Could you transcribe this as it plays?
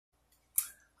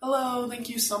Hello, thank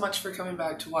you so much for coming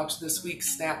back to watch this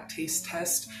week's snack taste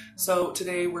test. So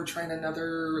today we're trying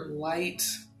another light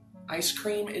ice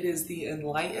cream. It is the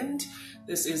Enlightened.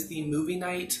 This is the movie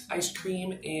night ice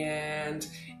cream and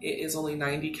it is only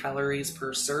 90 calories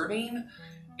per serving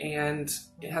and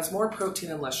it has more protein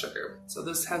and less sugar. So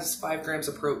this has 5 grams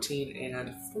of protein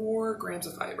and 4 grams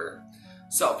of fiber.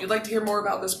 So if you'd like to hear more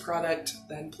about this product,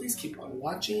 then please keep on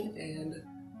watching and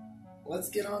let's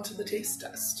get on to the taste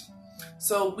test.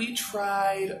 So we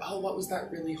tried, what was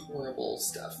that really horrible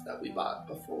stuff that we bought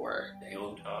before?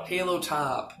 Halo Top. Halo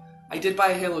Top. I did buy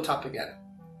a Halo Top again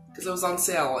because it was on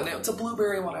sale and it's a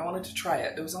blueberry one. I wanted to try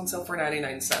it. It was on sale for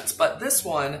 99 cents. But this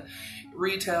one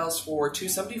retails for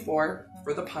 $2.74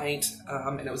 for the pint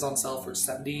and it was on sale for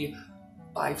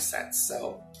 75 cents.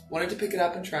 So wanted to pick it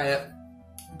up and try it.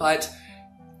 But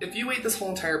if you ate this whole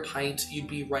entire pint, you'd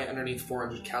be right underneath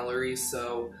 400 calories.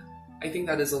 So I think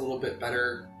that is a little bit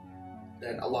better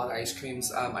than a lot of ice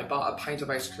creams. I bought a pint of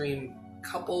ice cream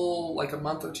like a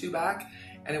month or two back,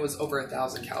 and it was over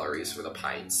 1,000 calories for the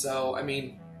pint. So, I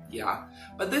mean, yeah.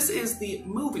 But this is the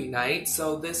movie night,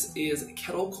 so this is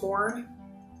kettle corn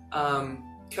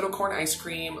ice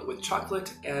cream with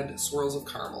chocolate and swirls of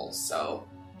caramel. So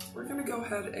we're gonna go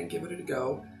ahead and give it a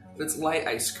go. But it's light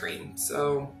ice cream,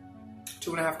 so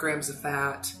 2.5 grams of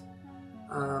fat,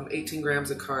 18 grams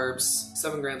of carbs,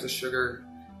 7 grams of sugar,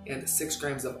 and 6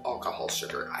 grams of alcohol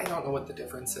sugar. I don't know what the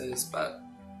difference is, but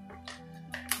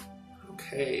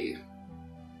okay.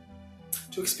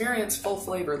 To experience full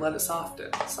flavor, let it soften.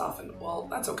 Well,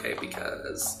 that's okay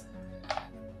because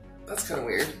that's kind of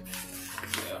weird.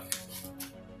 Yeah.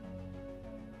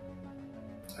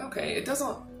 Okay,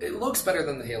 it looks better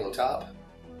than the Halo Top.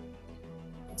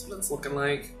 That's what it's looking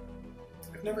like.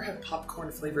 I've never had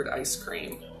popcorn flavored ice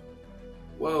cream. No.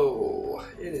 Whoa,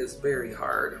 it is very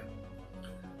hard.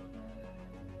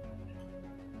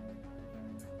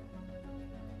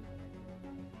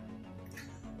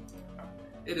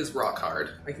 It is rock hard.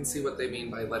 I can see what they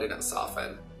mean by letting it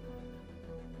soften.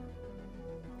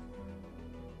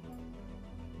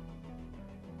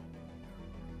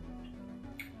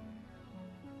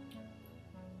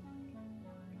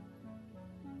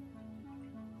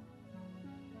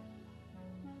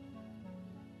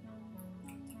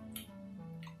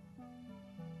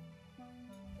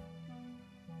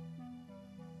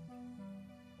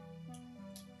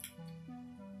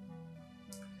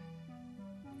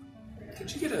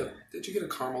 Did you get a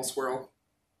caramel swirl?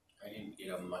 I didn't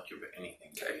get much of anything.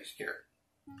 Okay, here.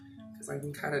 Because I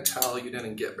can kind of tell you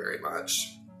didn't get very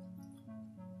much.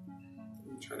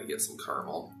 I'm trying to get some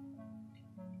caramel.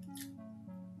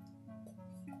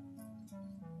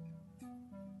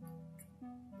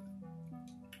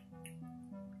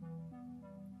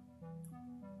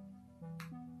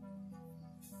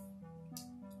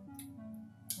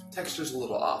 Texture's a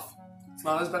little off. It's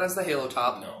not as bad as the Halo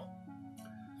Top. No.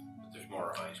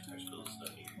 More ice crystals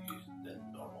than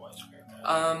normal ice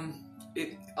cream.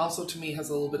 It also to me has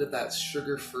a little bit of that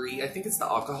sugar-free. I think it's the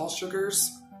alcohol sugars,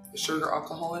 the sugar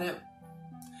alcohol in it.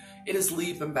 It is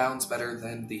leap and bounds better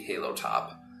than the Halo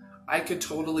Top. I could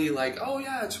totally oh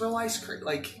yeah, it's real ice cream.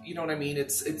 You know what I mean?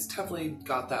 It's definitely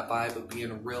got that vibe of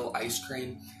being real ice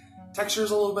cream.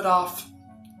 Texture's a little bit off.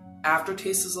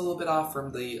 Aftertaste is a little bit off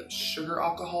from the sugar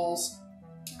alcohols.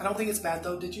 I don't think it's bad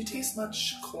though. Did you taste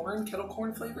much kettle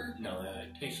corn flavor? No,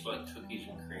 it tastes like cookies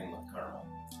and cream with caramel.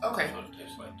 Okay. That's what it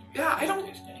tastes like to me.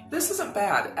 Yeah, this isn't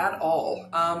bad at all.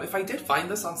 If I did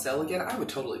find this on sale again, I would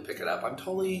totally pick it up. I'm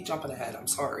totally jumping ahead, I'm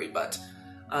sorry, but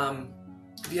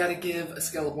if you had to give a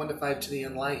scale of 1 to 5 to the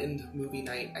Enlightened movie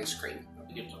night ice cream. I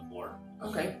think it's a 4.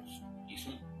 Okay. It's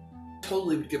decent.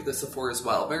 Totally would give this a 4 as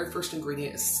well. Very first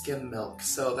ingredient is skim milk,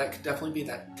 so that could definitely be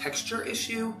that texture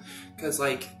issue, because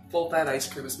full fat ice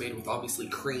cream is made with obviously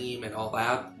cream and all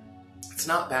that. It's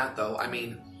not bad though. I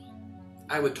mean,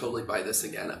 I would totally buy this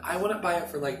again. I wouldn't buy it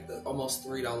for almost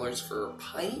 $3 for a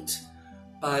pint,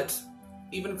 but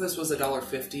even if this was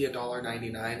 $1.50,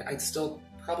 $1.99, I'd still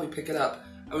probably pick it up.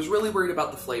 I was really worried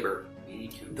about the flavor, Me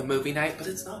too. the movie night, but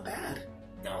it's not bad.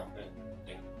 No,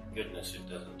 thank goodness it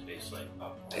doesn't taste like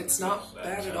popcorn. It's not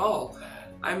bad at all.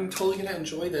 I'm totally gonna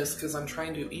enjoy this because I'm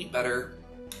trying to eat better.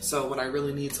 So when I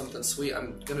really need something sweet,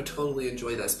 I'm gonna totally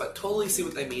enjoy this, but totally see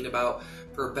what they mean about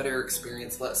for a better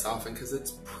experience, let soften, because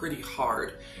it's pretty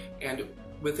hard. And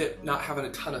with it not having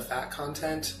a ton of fat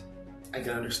content, I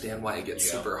can understand why it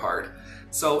gets super hard.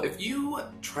 So if you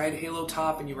tried Halo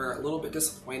Top and you were a little bit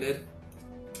disappointed,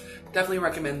 definitely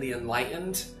recommend the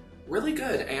Enlightened. Really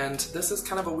good, and this is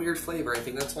kind of a weird flavor. I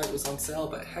think that's why it was on sale,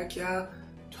 but heck yeah,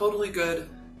 totally good,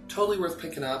 totally worth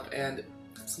picking up, and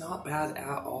it's not bad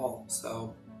at all.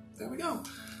 So there we go.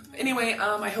 Anyway,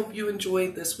 I hope you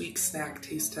enjoyed this week's snack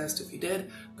taste test. If you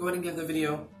did, go ahead and give the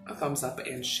video a thumbs up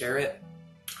and share it.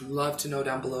 I'd love to know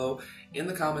down below in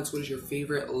the comments what is your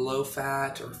favorite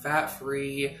low-fat or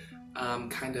fat-free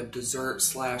kind of dessert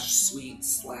slash sweet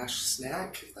slash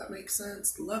snack, if that makes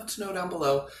sense. Love to know down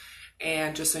below.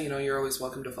 And just so you know, you're always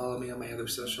welcome to follow me on my other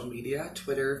social media,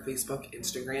 Twitter, Facebook,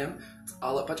 Instagram. It's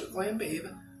all at Budget Glam Babe.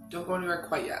 Don't go anywhere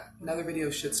quite yet. Another video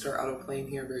should start autoplaying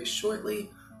here very shortly.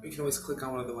 Or you can always click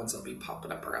on one of the ones that'll be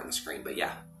popping up around the screen. But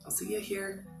yeah, I'll see you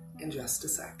here in just a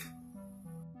sec.